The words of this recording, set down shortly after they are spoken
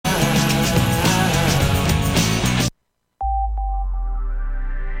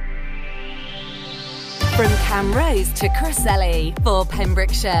Camrose to Crossley for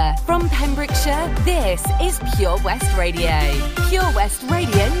Pembrokeshire. From Pembrokeshire, this is Pure West Radio. Pure West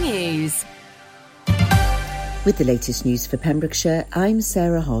Radio News. With the latest news for Pembrokeshire, I'm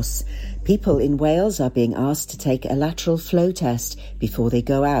Sarah Hoss. People in Wales are being asked to take a lateral flow test before they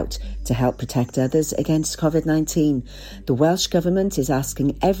go out to help protect others against COVID-19. The Welsh Government is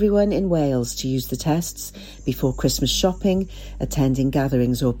asking everyone in Wales to use the tests before Christmas shopping, attending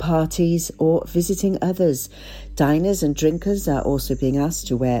gatherings or parties, or visiting others. Diners and drinkers are also being asked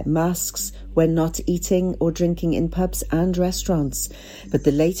to wear masks when not eating or drinking in pubs and restaurants. But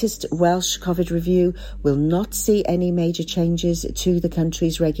the latest Welsh COVID review will not see any major changes to the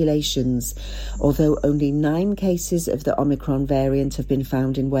country's regulations. Although only 9 cases of the Omicron variant have been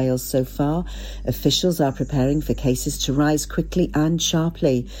found in Wales so far, officials are preparing for cases to rise quickly and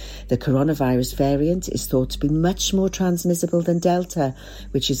sharply. The coronavirus variant is thought to be much more transmissible than Delta,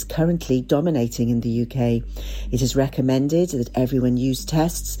 which is currently dominating in the UK. It is recommended that everyone use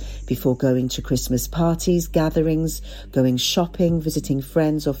tests before going to Christmas parties, gatherings, going shopping, visiting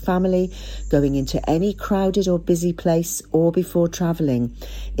friends or family, going into any crowded or busy place, or before travelling.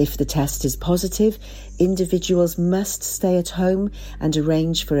 If the test is positive, individuals must stay at home and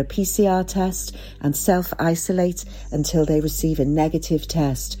arrange for a PCR test and self-isolate until they receive a negative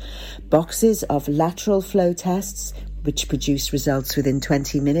test. Boxes of lateral flow tests, which produce results within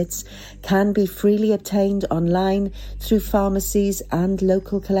 20 minutes, can be freely obtained online through pharmacies and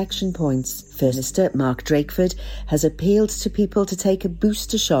local collection points. First Minister Mark Drakeford has appealed to people to take a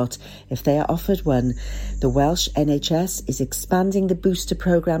booster shot if they are offered one. The Welsh NHS is expanding the booster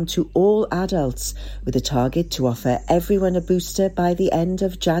programme to all adults, with a target to offer everyone a booster by the end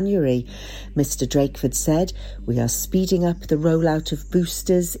of January. Mr Drakeford said, "We are speeding up the rollout of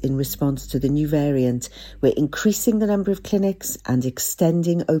boosters in response to the new variant. We're increasing the number of clinics and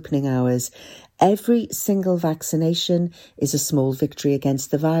extending opening hours. Every single vaccination is a small victory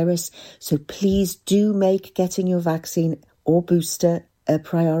against the virus, so please do make getting your vaccine or booster a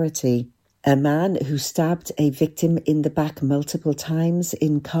priority." A man who stabbed a victim in the back multiple times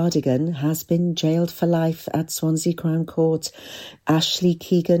in Cardigan has been jailed for life at Swansea Crown Court. Ashley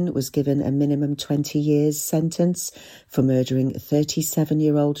Keegan was given a minimum 20 years sentence for murdering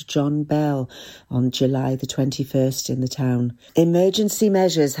 37-year-old John Bell on July the 21st in the town. Emergency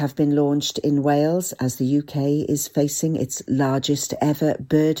measures have been launched in Wales as the UK is facing its largest ever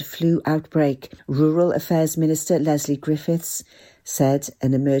bird flu outbreak. Rural Affairs Minister Leslie Griffiths said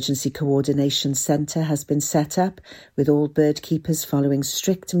an emergency coordination centre has been set up with all bird keepers following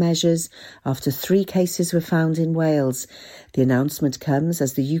strict measures after 3 cases were found in Wales. The announcement comes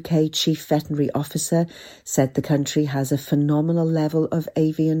as the UK Chief Veterinary Officer said the country has a phenomenal level of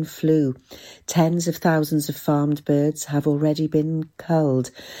avian flu. Tens of thousands of farmed birds have already been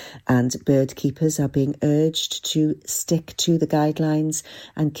culled, and bird keepers are being urged to stick to the guidelines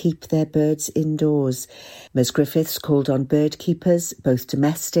and keep their birds indoors. Ms Griffiths called on bird keepers, both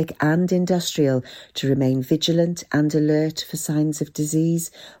domestic and industrial, to remain vigilant and alert for signs of disease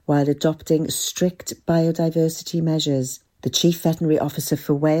while adopting strict biodiversity measures. The Chief Veterinary Officer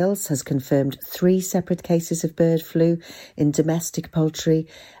for Wales has confirmed 3 separate cases of bird flu in domestic poultry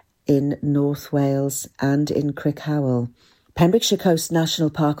in North Wales and in Crickhowell. Pembrokeshire Coast National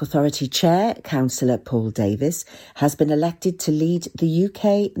Park Authority Chair, Councillor Paul Davis, has been elected to lead the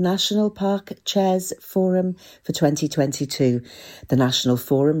UK National Park Chairs Forum for 2022. The National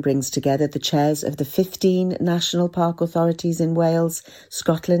Forum brings together the chairs of the 15 national park authorities in Wales,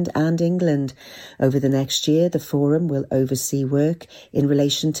 Scotland and England. Over the next year, the forum will oversee work in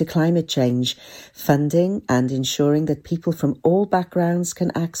relation to climate change, funding and ensuring that people from all backgrounds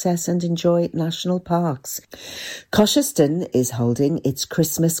can access and enjoy national parks. Cosheston is holding its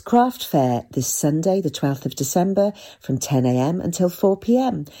Christmas craft fair this Sunday, the 12th of December, from 10 a.m. until 4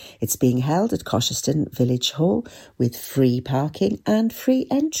 p.m. It's being held at Cosheston Village Hall with free parking and free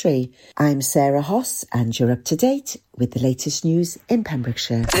entry. I'm Sarah Hoss, and you're up to date with the latest news in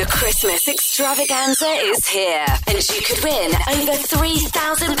Pembrokeshire. The Christmas extravaganza is here, and you could win over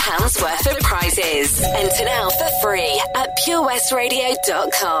 £3,000 worth of prizes. Enter now for free at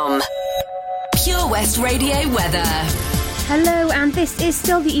purewestradio.com. Pure West Radio weather. Hello, and this is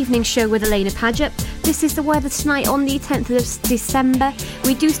still the evening show with Alaina Paget. This is the weather tonight on the 10th of December.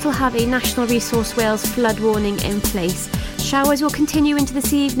 We do still have a National Resource Wales flood warning in place. Showers will continue into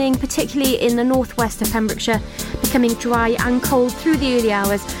this evening, particularly in the northwest of Pembrokeshire, becoming dry and cold through the early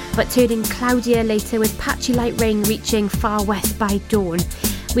hours, but turning cloudier later with patchy light rain reaching far west by dawn.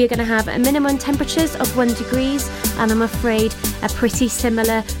 We are going to have minimum temperatures of 1 degree, and I'm afraid a pretty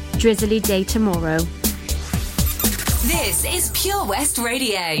similar drizzly day tomorrow. This is Pure West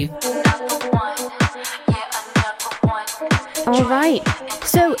Radio. Number one, yeah, All right,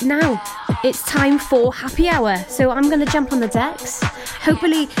 so now it's time for happy hour. So I'm going to jump on the decks,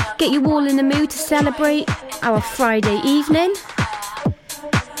 hopefully get you all in the mood to celebrate our Friday evening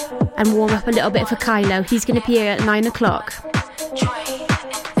and warm up a little bit for Kylo. He's going to be here at 9 o'clock.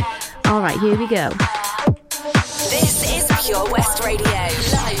 All right, here we go. This is Pure West Radio,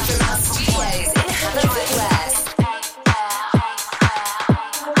 live from our studios in Haverfordwest.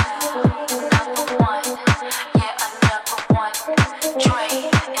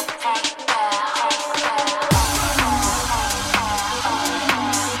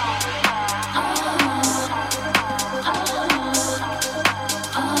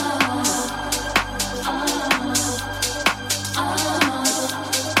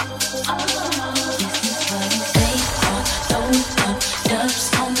 Don't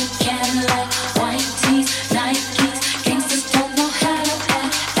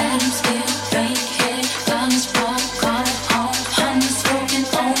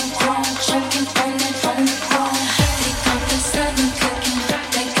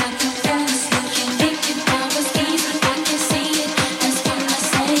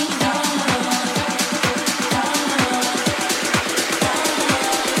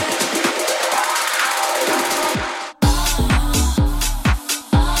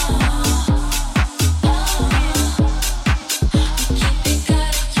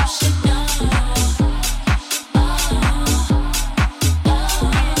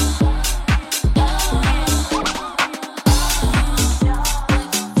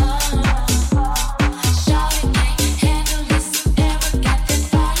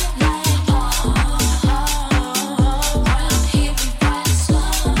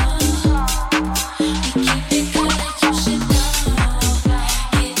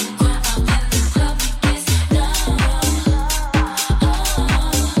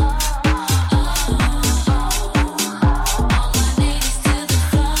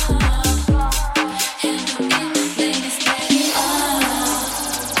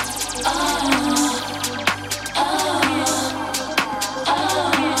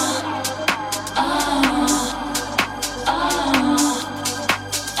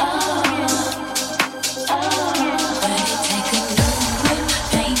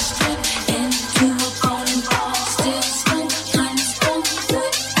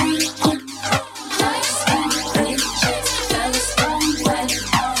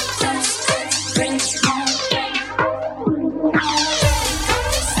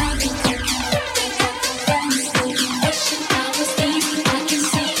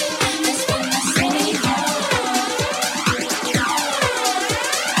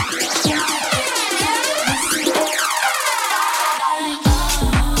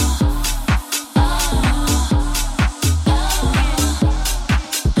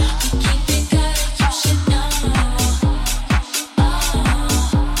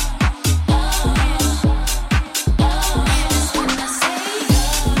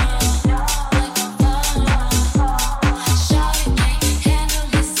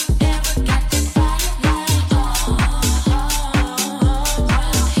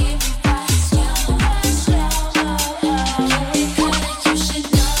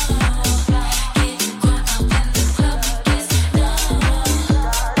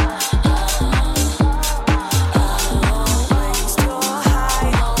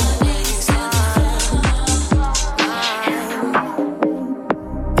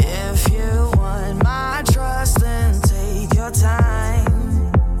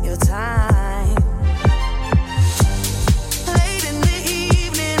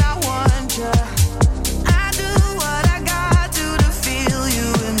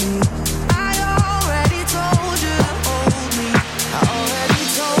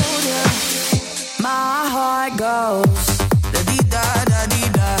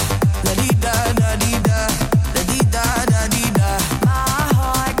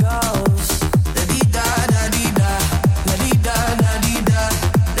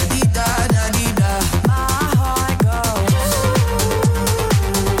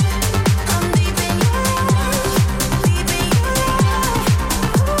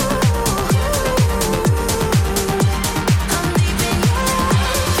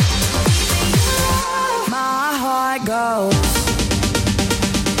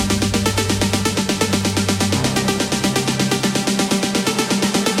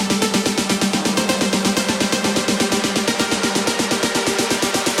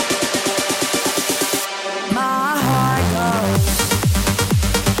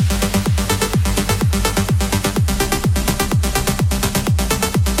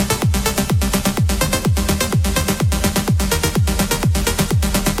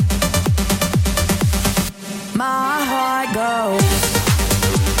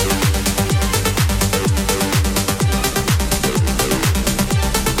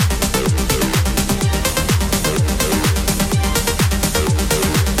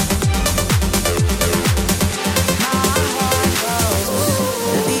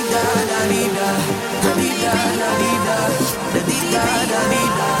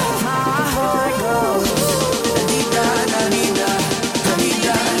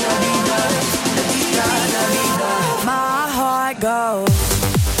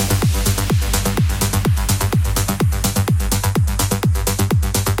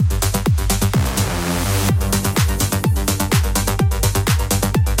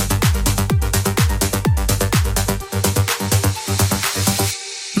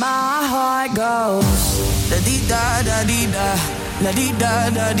La di da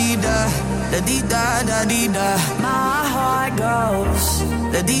da di da, la di da da di da. My heart goes.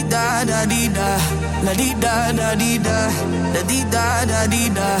 La di da da di da, la di da da di da, la di da da di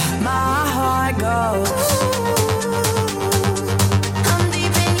da. My heart goes.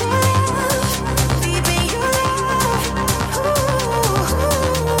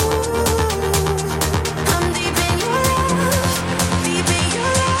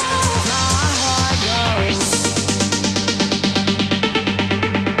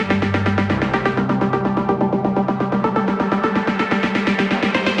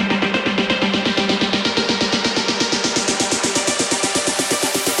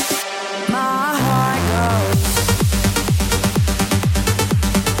 My heart goes.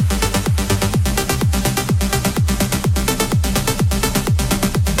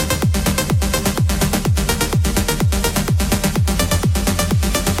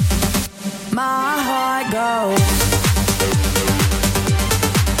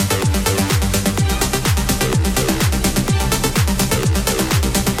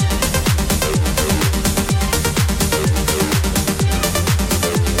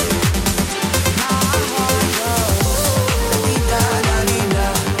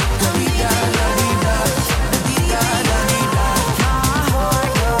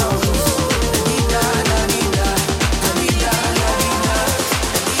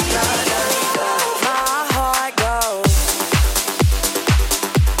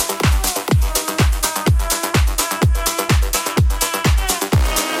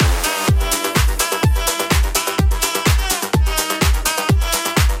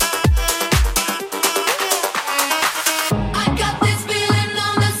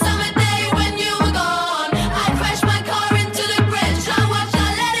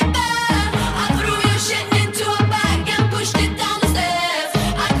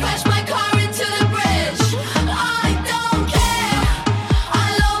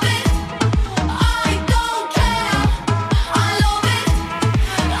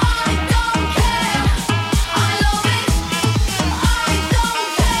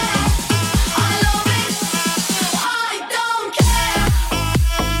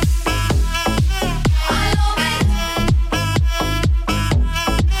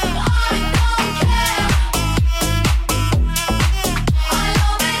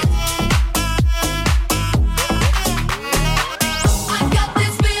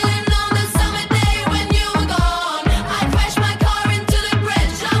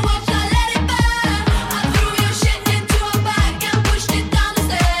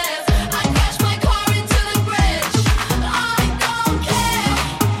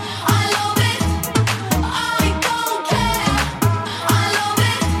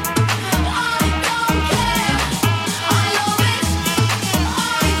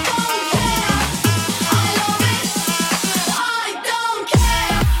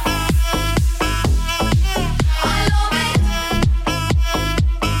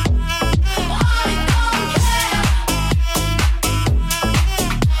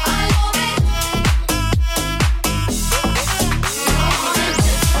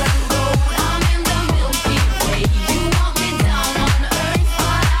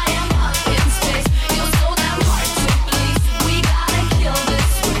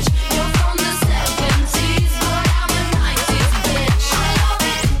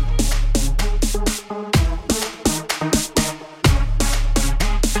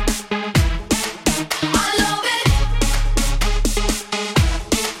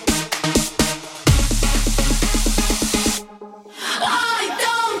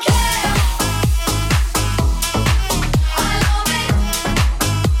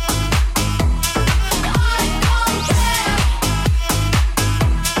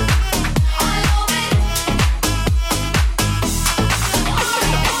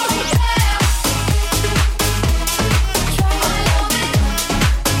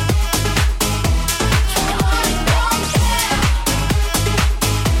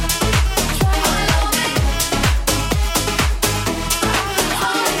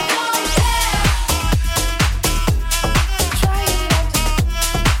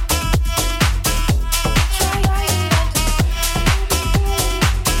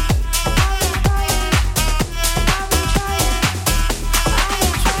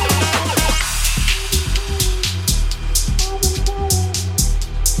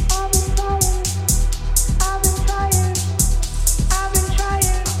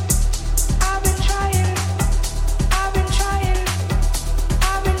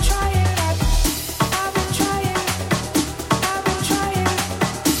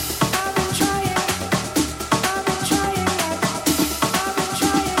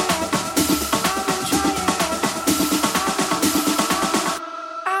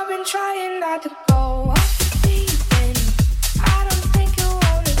 Trying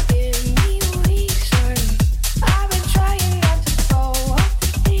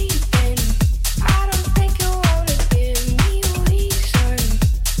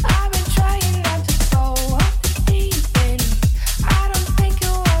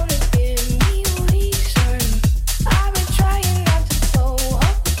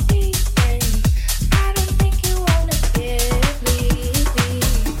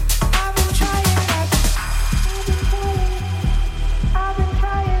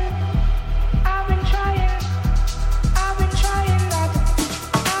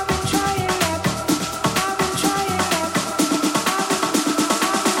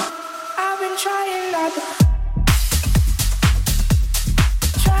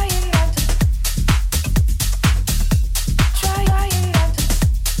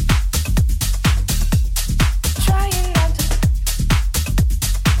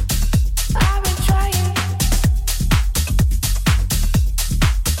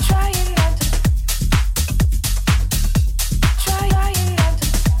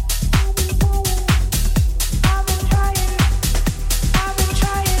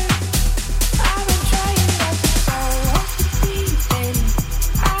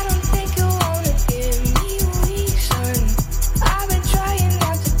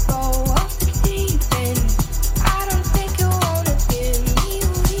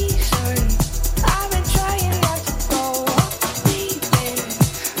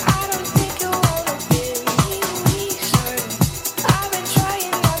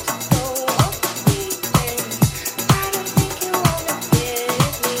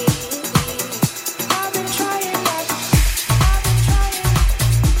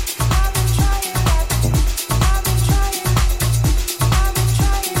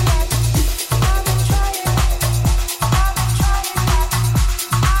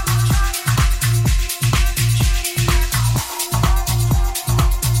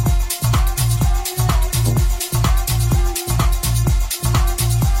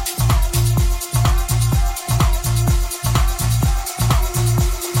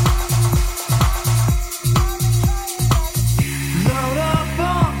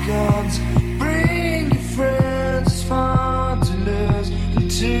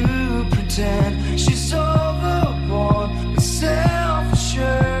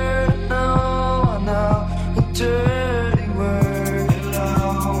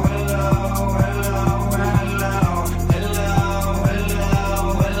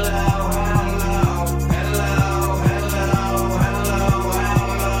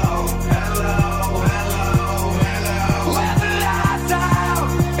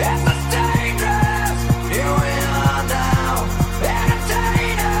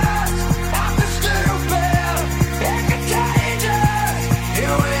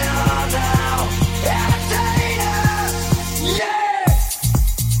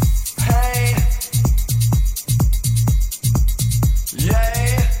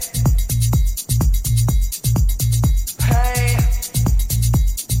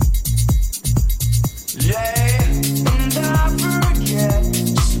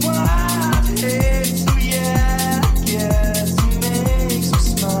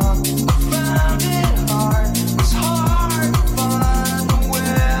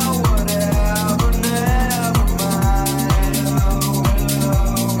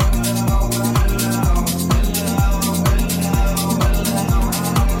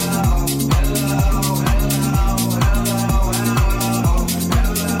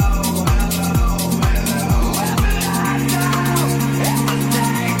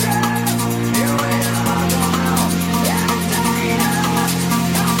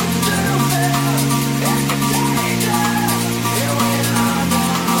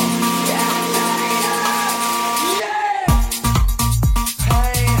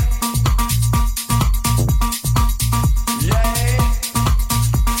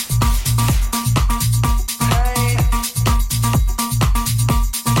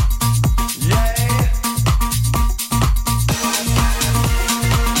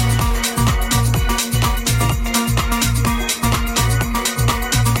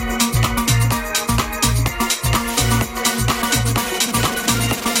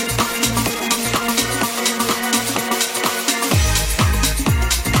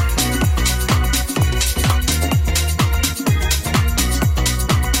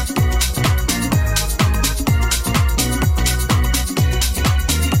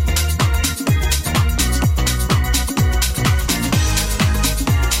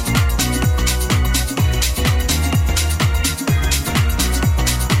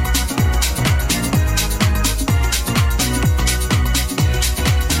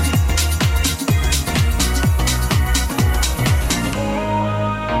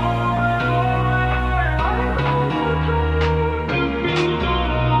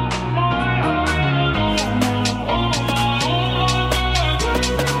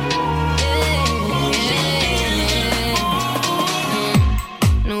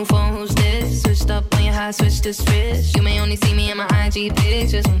touch this wrist. You may only see me in my IG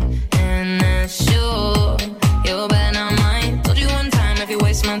pictures, and that's sure. You're better not mine. Told you one time if you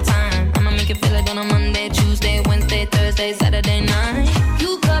waste my time, I'ma make you feel it on a Monday, Tuesday, Wednesday, Thursday, Saturday night.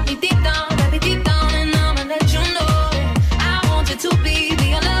 You cut me deep down, baby, deep down, and I'ma let you know I want you to be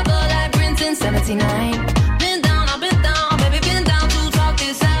a lover like Prince in 79. Been down, I've been down, baby, been down to talk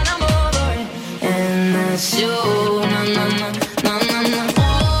this out, I'm over it. And that's you, no, no, no, no, no, no.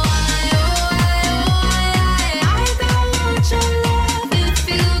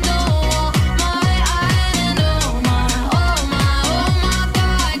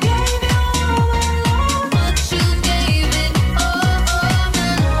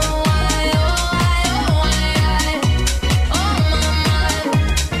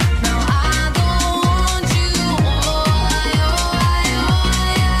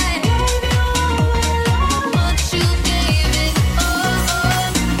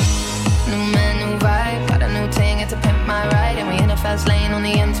 Fast lane on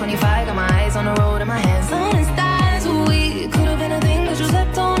the M25, got my eyes on the road and my hands on his thighs. We could have been a thing, but you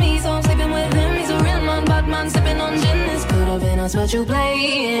slept on me, so I'm sleeping with him. He's a real man, bad man, sipping on gin. This could have been us, but you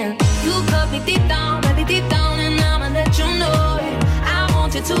playing. You cut me deep down, baby, deep down, and I'ma let you know it. I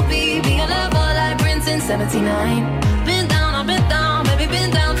want you to be a lover like Prince in 79. Been down, I've been down, baby,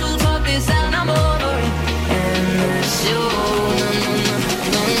 been down to talk this out, and I'm over it. And that's you, no, no, no, no,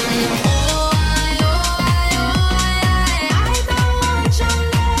 no, no.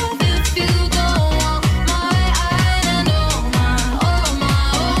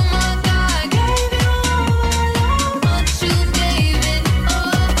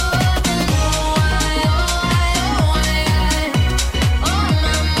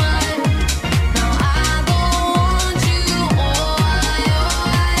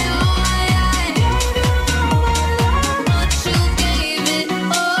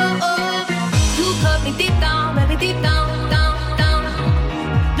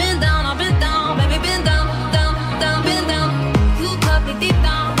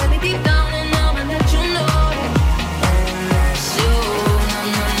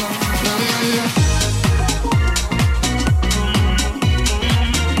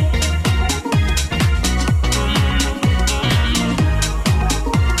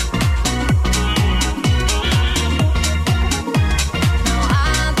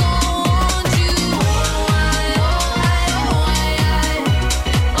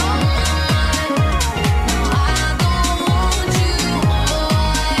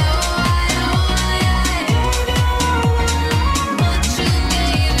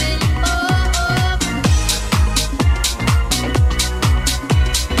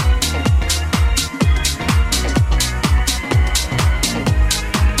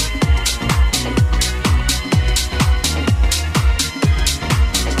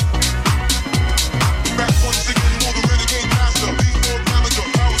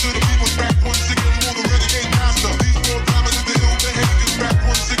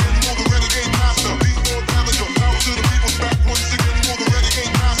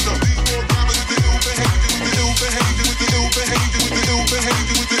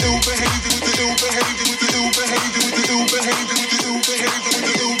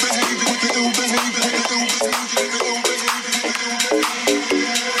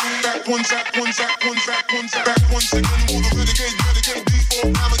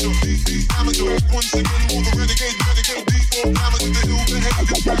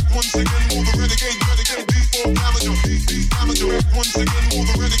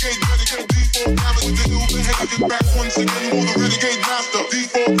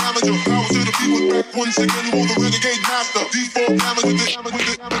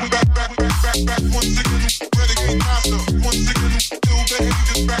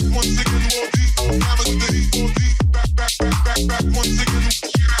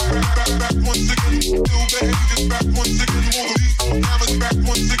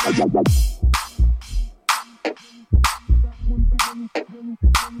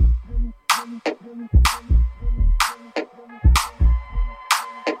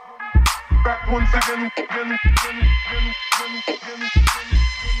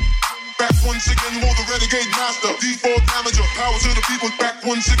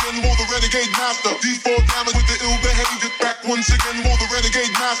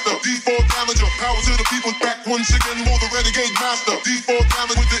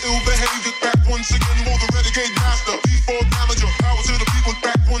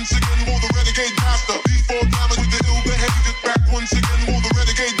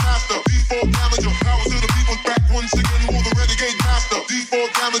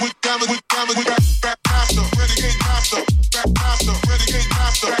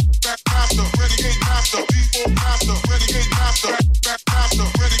 Master, renegade master,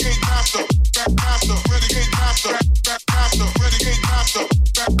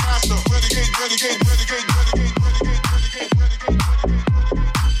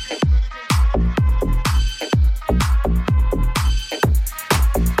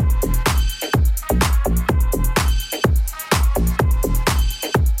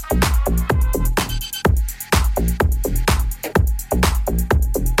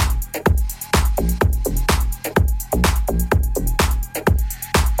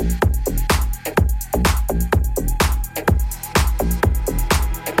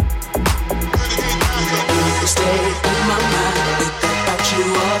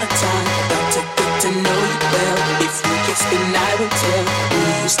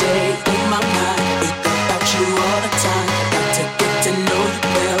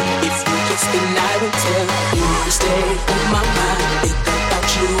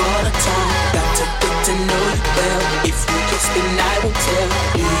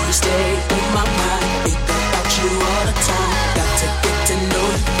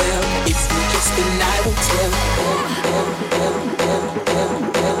 and I will tell.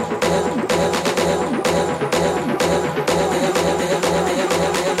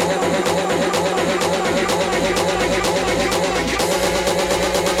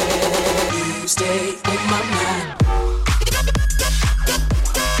 You stay in my mind.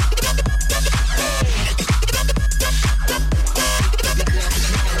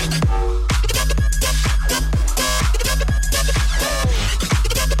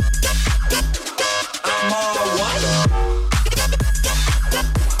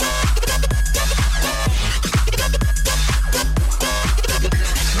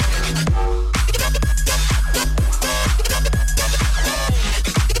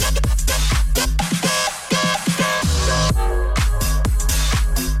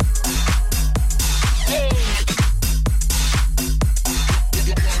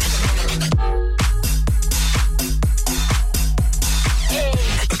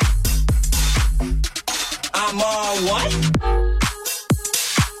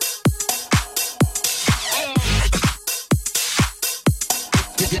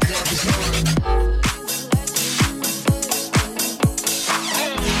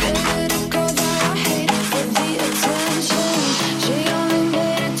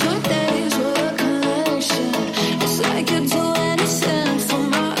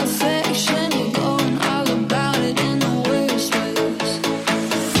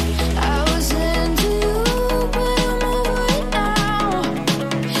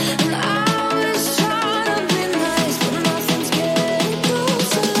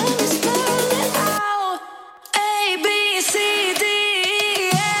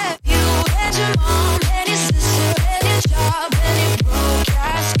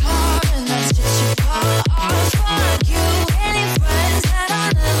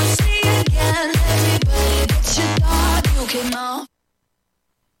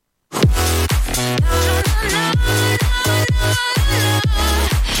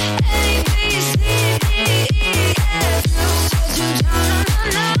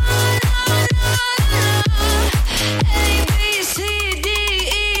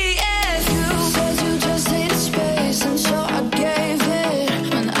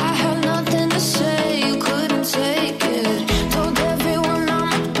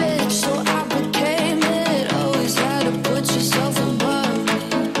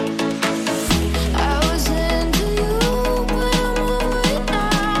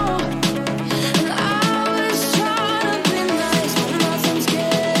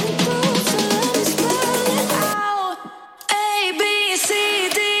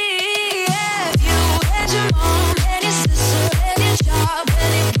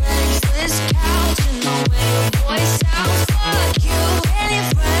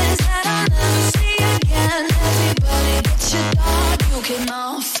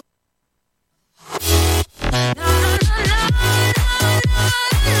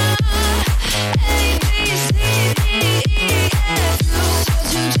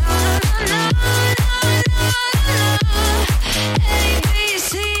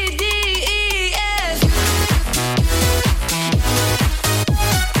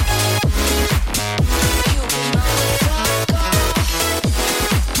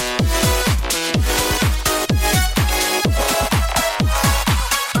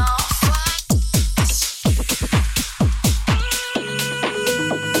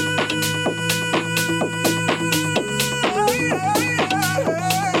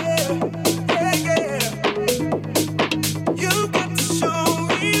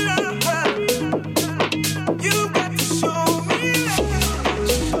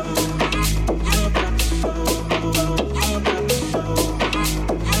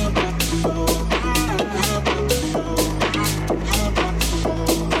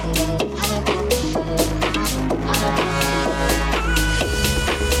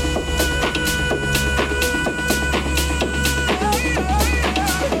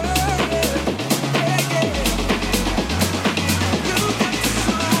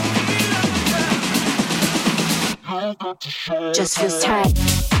 Just feels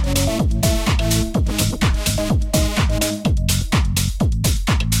tight.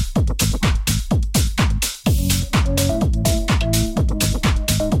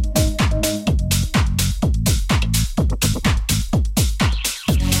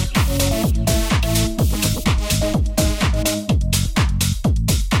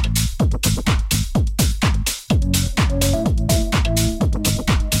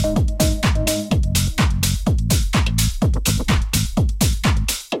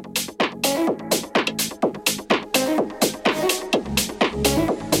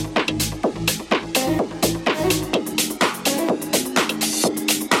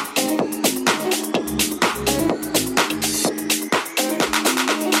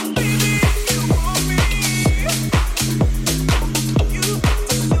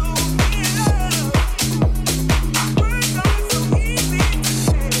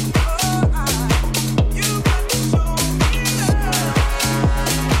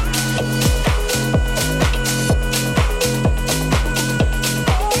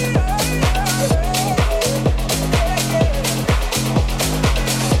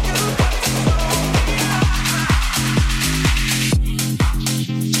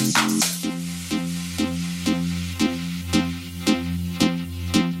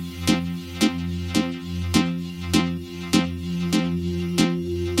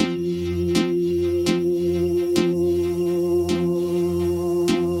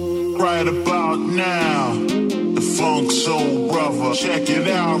 now. The funk soul brother, check it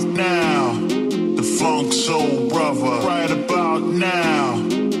out now. The funk soul brother, right about now.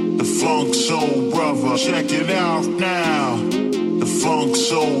 The funk soul brother, check it out now. The funk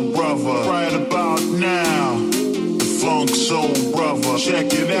soul brother, right about now. The funk soul brother,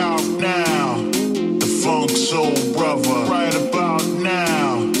 check it out now. The funk soul brother, right about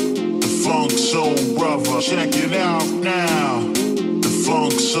now. The funk soul brother, check it out now. The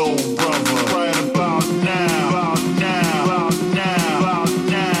funk soul brother, right about now. About now, about now, about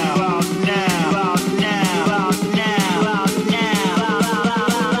now, about now, about now, about now, about now.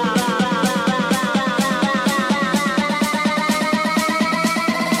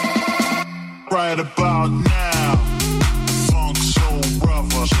 Right about now. The funk soul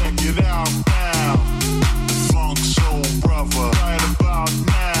brother, check it out now. The funk soul brother, right about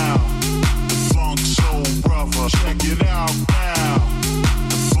now. The funk soul brother,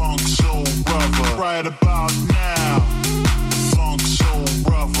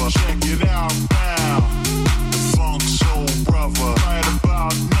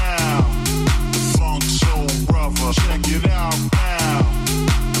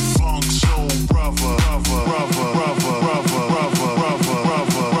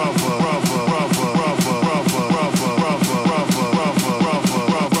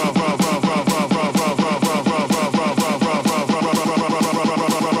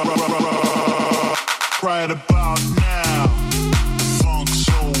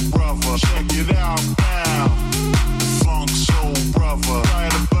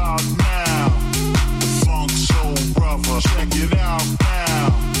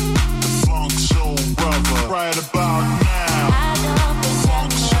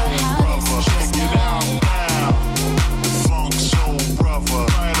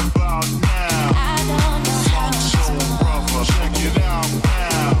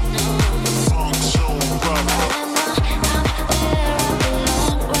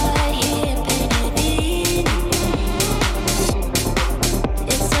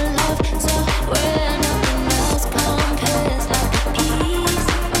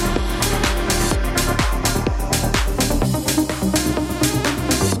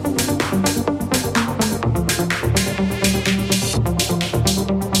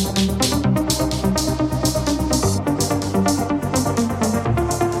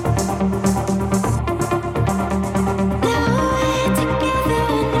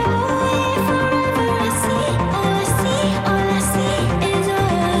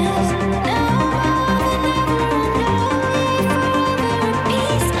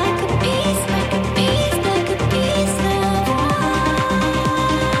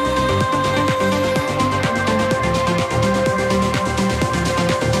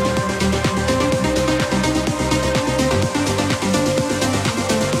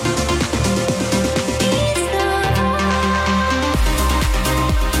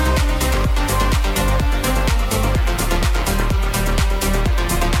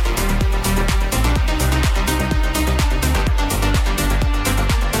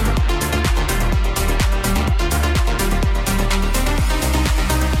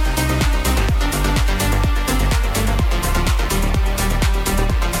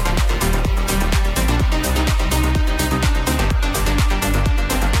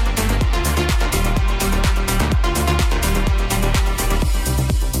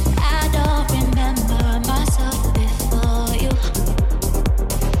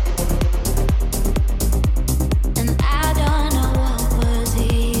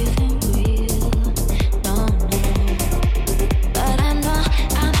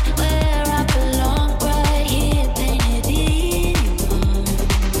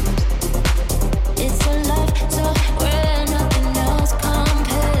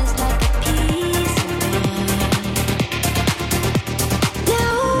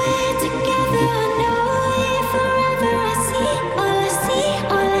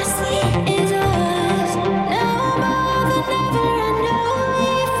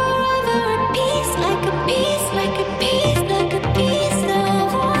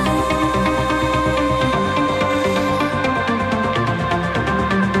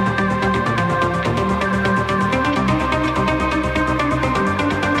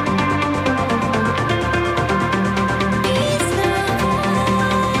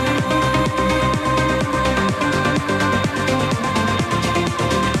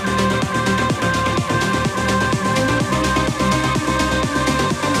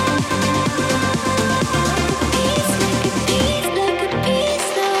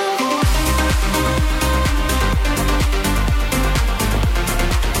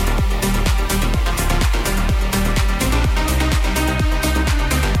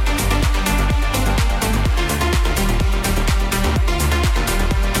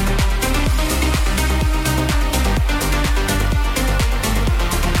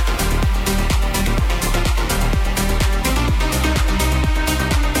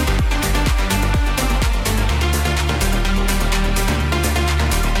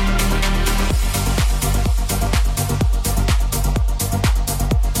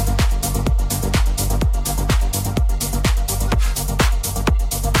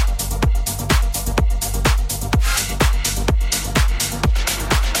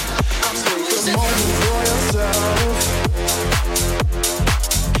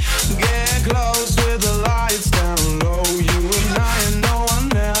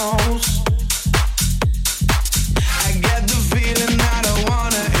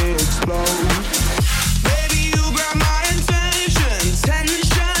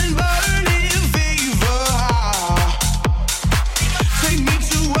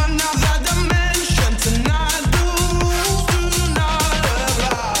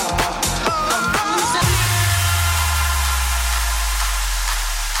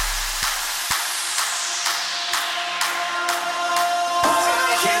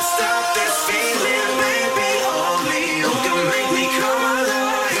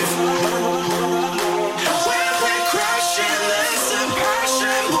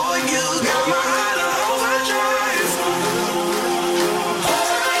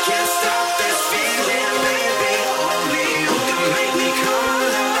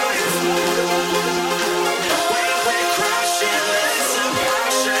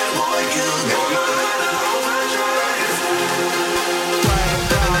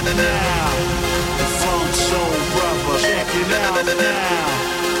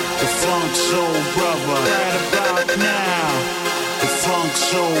 funk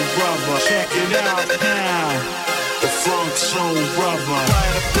soul brother. Check it out now. The funk soul brother.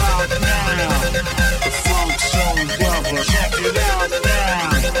 Right about now. The funk soul brother. Check it out now.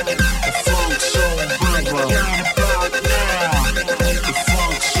 The funk soul brother. Right about now. The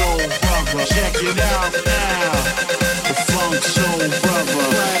funk soul brother. Check it out now. The funk soul brother.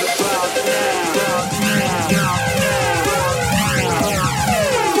 Right about now.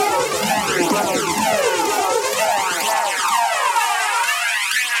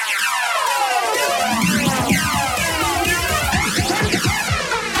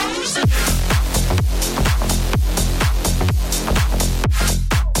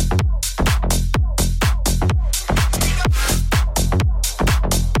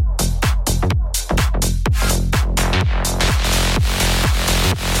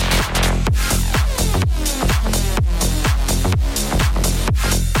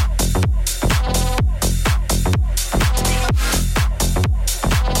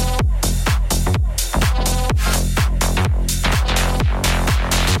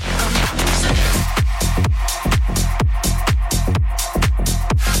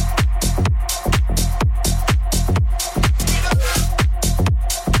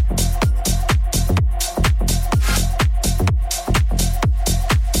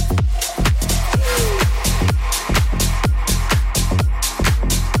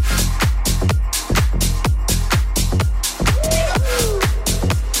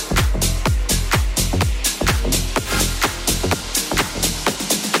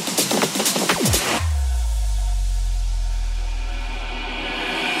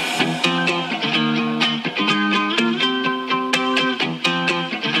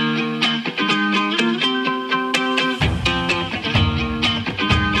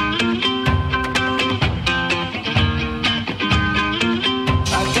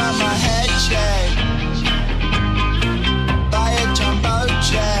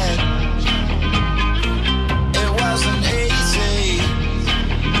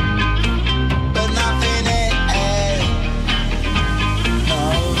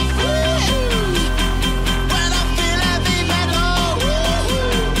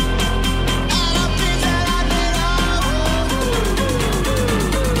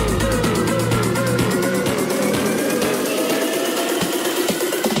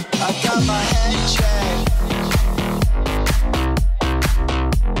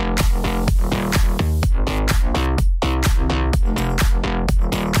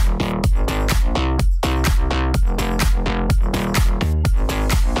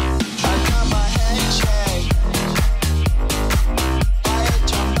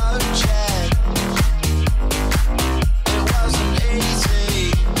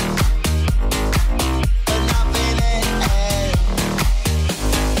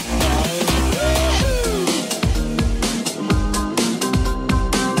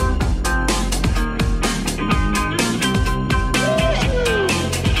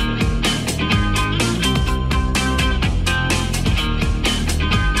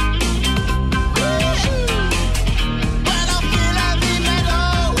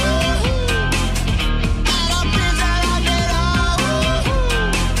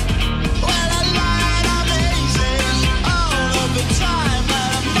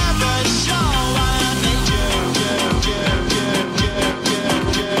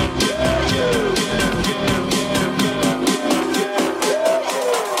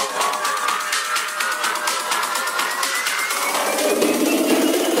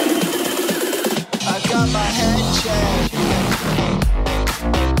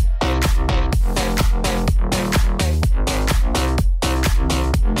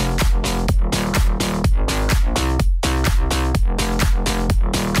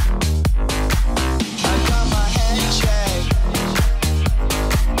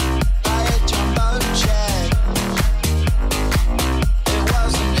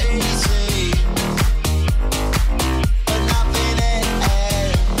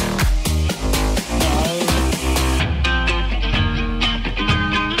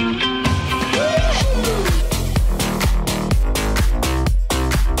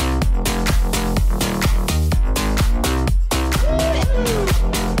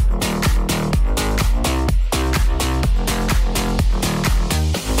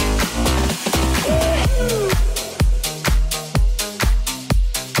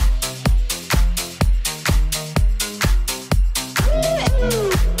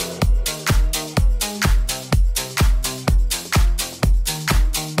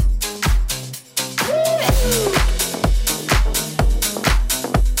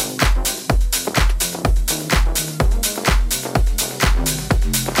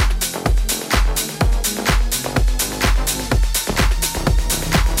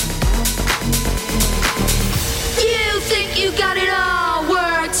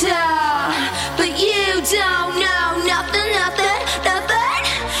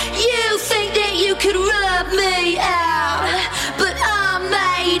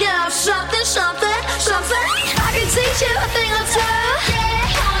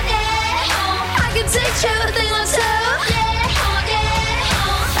 teach you a thing or two.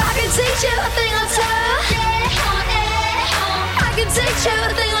 I can teach you a thing or two. I can teach you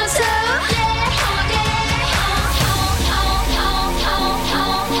a thing or two.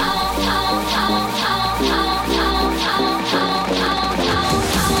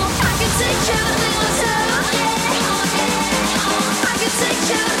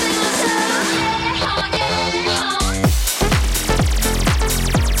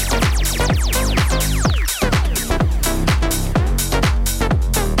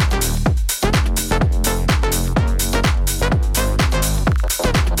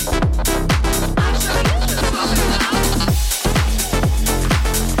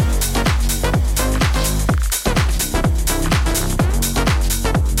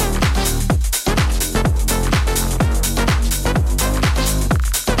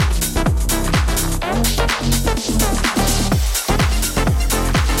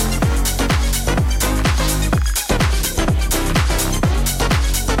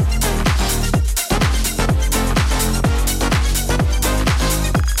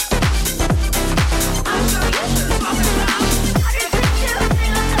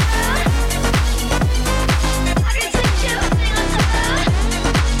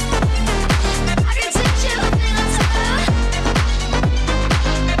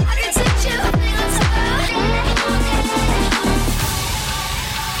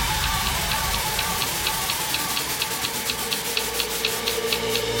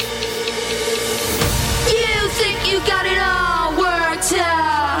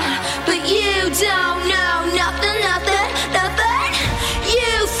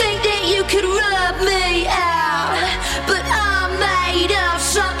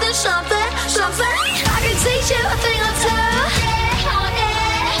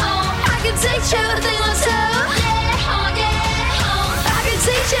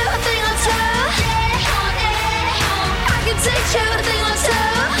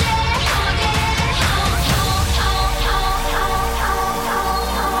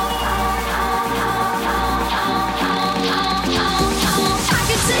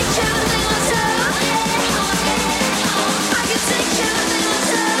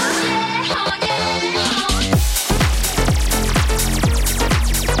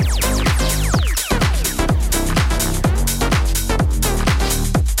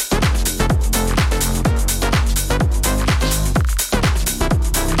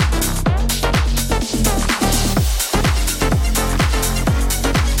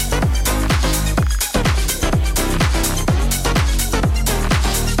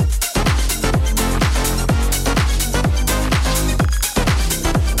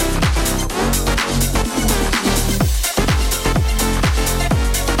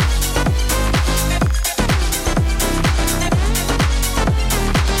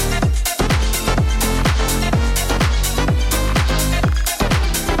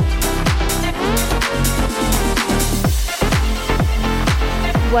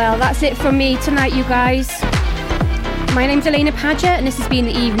 Well, that's it from me tonight, you guys. My name's Alaina Paget, and this has been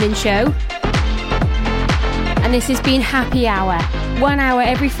the evening show. And this has been Happy Hour, 1 hour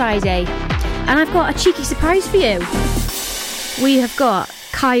every Friday. And I've got a cheeky surprise for you. We have got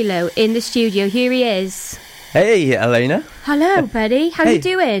Kylo in the studio. Here he is. Hey, Alaina. Hello, buddy. How you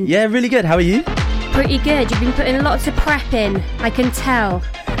doing? Yeah, really good. How are you? Pretty good. You've been putting lots of prep in, I can tell.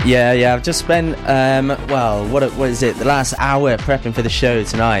 Yeah, I've just spent, what is it, the last hour prepping for the show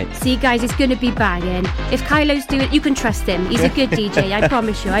tonight. See, guys, it's going to be banging. If Kylo's doing it, you can trust him. He's a good DJ, I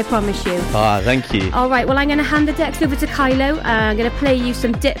promise you. Ah, thank you. All right, well, I'm going to hand the decks over to Kylo. I'm going to play you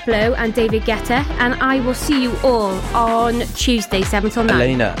some Diplo and David Guetta, and I will see you all on Tuesday, 7 till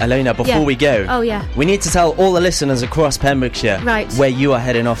 9. Alaina, before we go, we need to tell all the listeners across Pembrokeshire where you are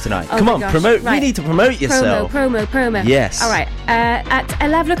heading off tonight. Come on, promote. Right. You need to promote yourself. Promo. Yes. All right, at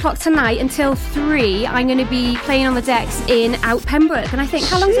 11 o'clock tonight until 3, I'm going to be playing on the decks in Out Pembroke. And I think,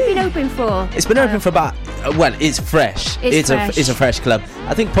 how long's it been open for? It's been open for about, it's fresh. It's a fresh club.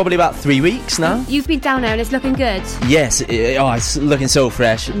 I think probably about 3 weeks now. You've been down there and it's looking good. Yes, it's looking so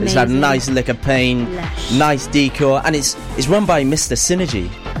fresh. Amazing. It's had a nice lick of paint, nice decor, and it's run by Mr. Synergy.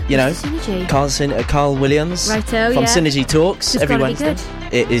 You know, Synergy. Carl Williams from Synergy Talks every Wednesday.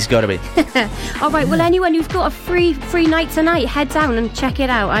 It is got to be. All right. Well, anyone who's got a free night tonight, head down and check it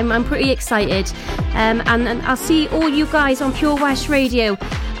out. I'm pretty excited, and I'll see all you guys on Pure West Radio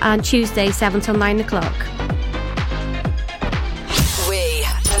on Tuesday, 7 till 9 o'clock. We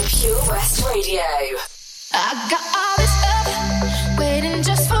are Pure West Radio. I got all this stuff waiting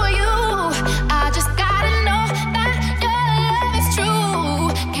just for you. I just gotta know that your love is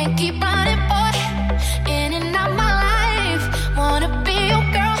true. Can't keep running, boy, in and out my life. Wanna be your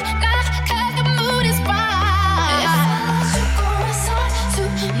girl, cause the mood is right.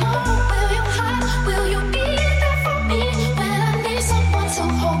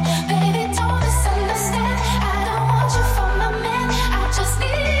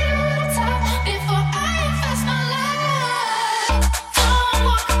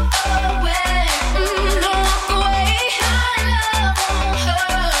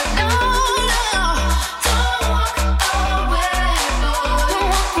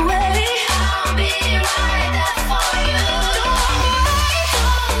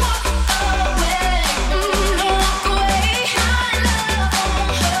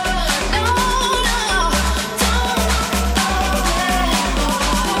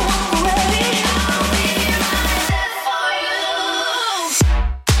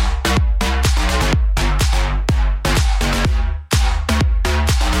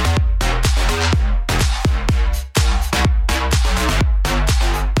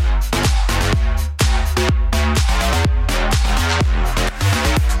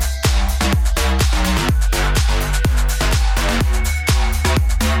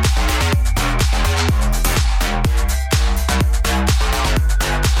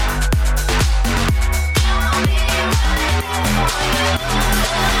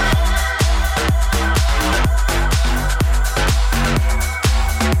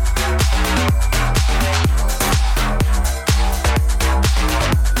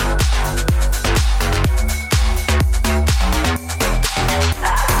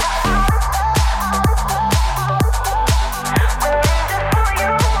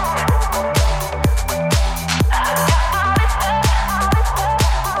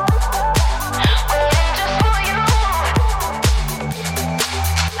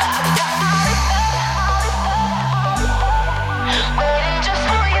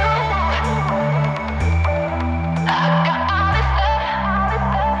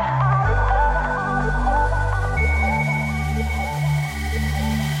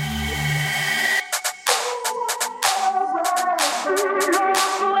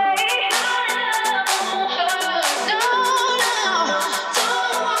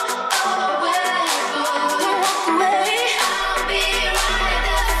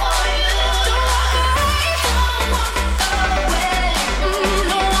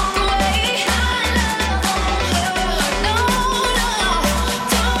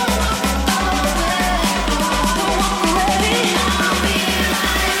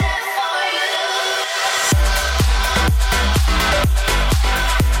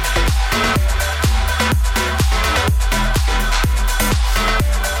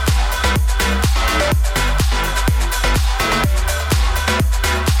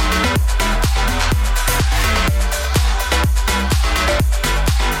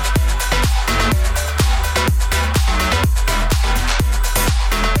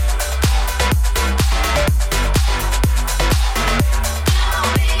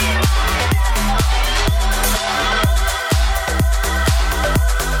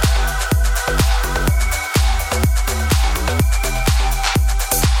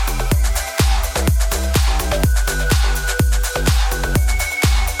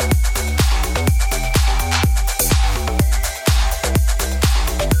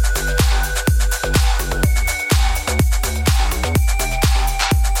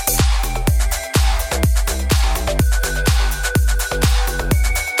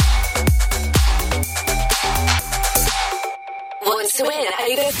 to win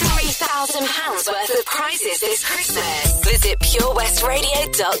over £3,000 worth of prizes this Christmas. Visit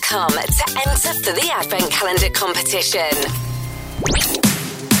purewestradio.com to enter for the Advent Calendar competition.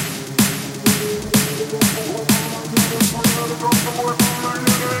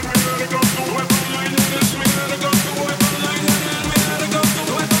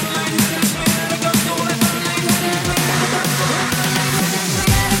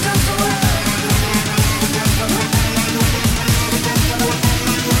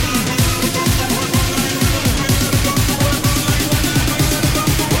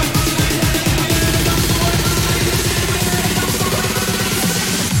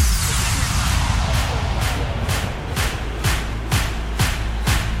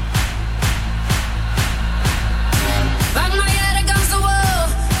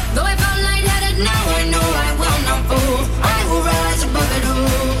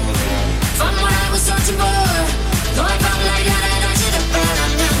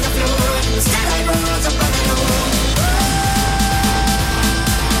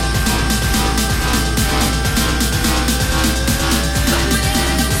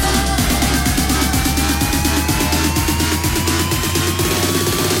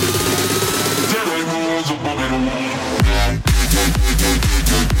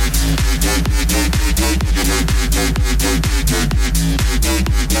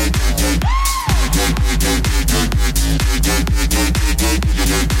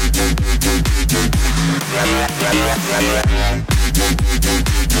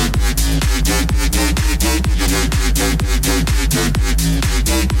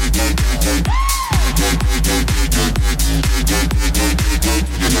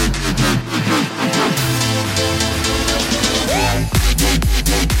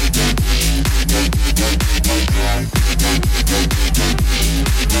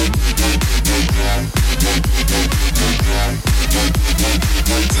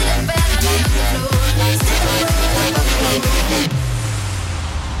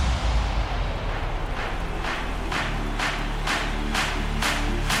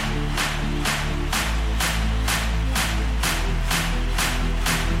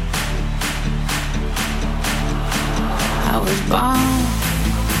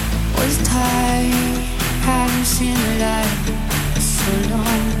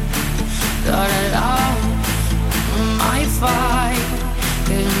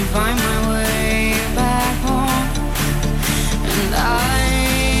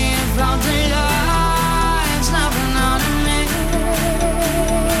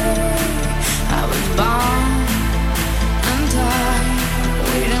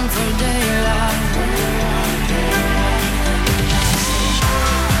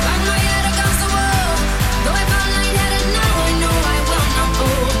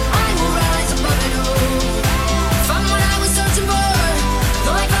 Find what I was searching for,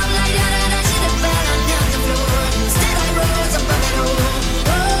 though I found light at